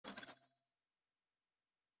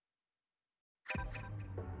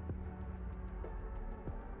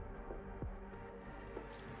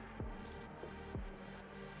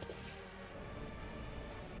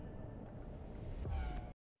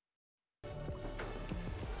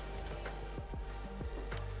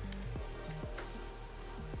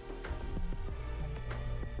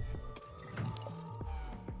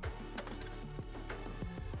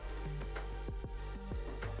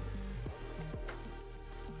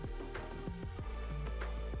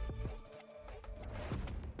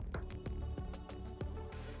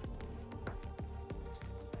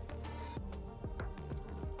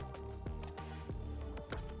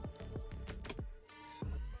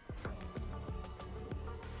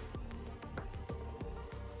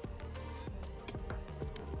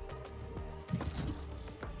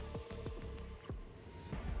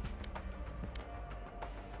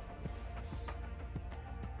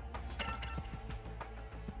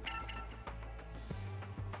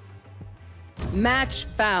Match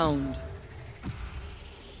found.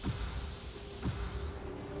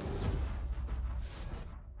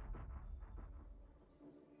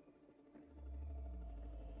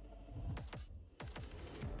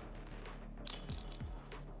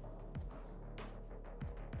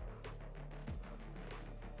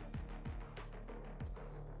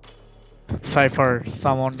 Cypher,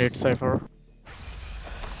 someone need Cypher.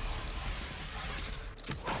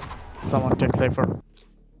 Someone take Cypher.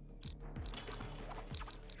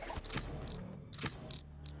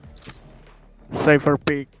 Cypher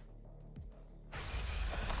peak.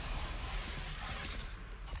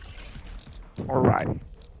 Alright.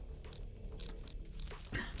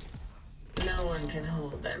 No one can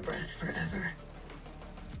hold their breath forever.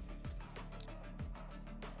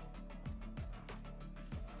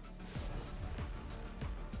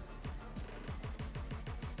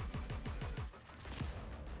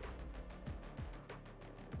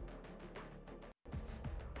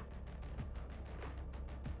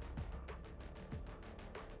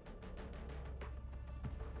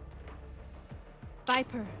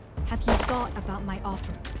 Viper, have you thought about my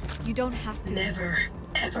offer? You don't have to. Never,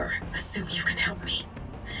 ever assume you can help me.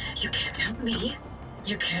 You can't help me.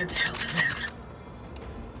 You can't help them.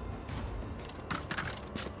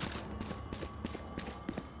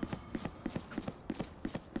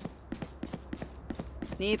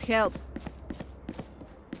 Need help.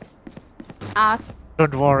 Us.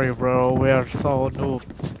 Don't worry, bro. We are so noob.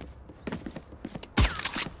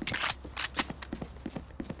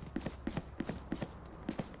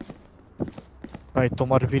 ভাই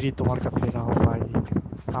তোমার বিড়ি তোমার কাছে নাও ভাই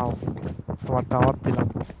নাও তোমার দাওয়াত দিলাম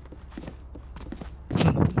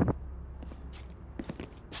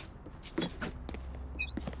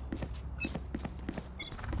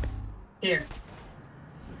Here.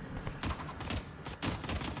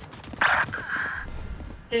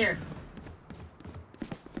 Here.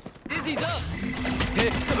 Dizzy's up!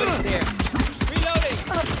 Hit somebody there. Reloading!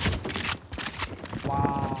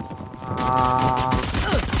 wow.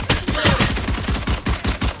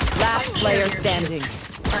 Last player standing.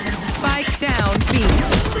 Spike down B.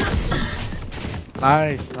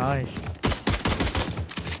 Nice, nice.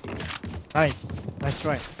 Nice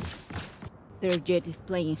try. Their jet is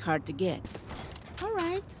playing hard to get.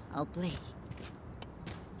 Alright, I'll play.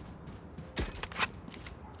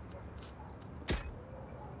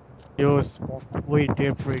 You smoke weed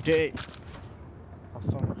every day.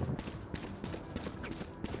 Awesome.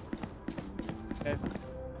 Yes.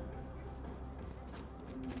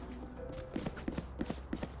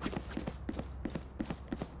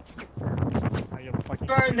 Are you fucking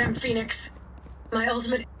Burn them, Phoenix. My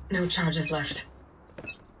ultimate. No charges left.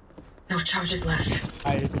 No charges left.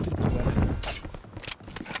 I swear.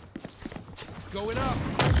 Going up!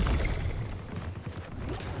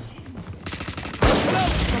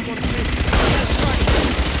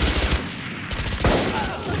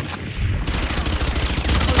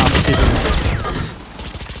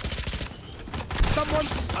 Someone.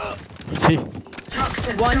 See.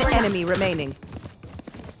 Toxins One going up. enemy remaining.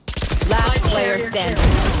 Last player Barrier standing.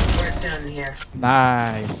 killed. We're done here.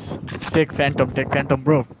 Nice. Take Phantom,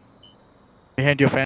 bro. Behind your Phantom.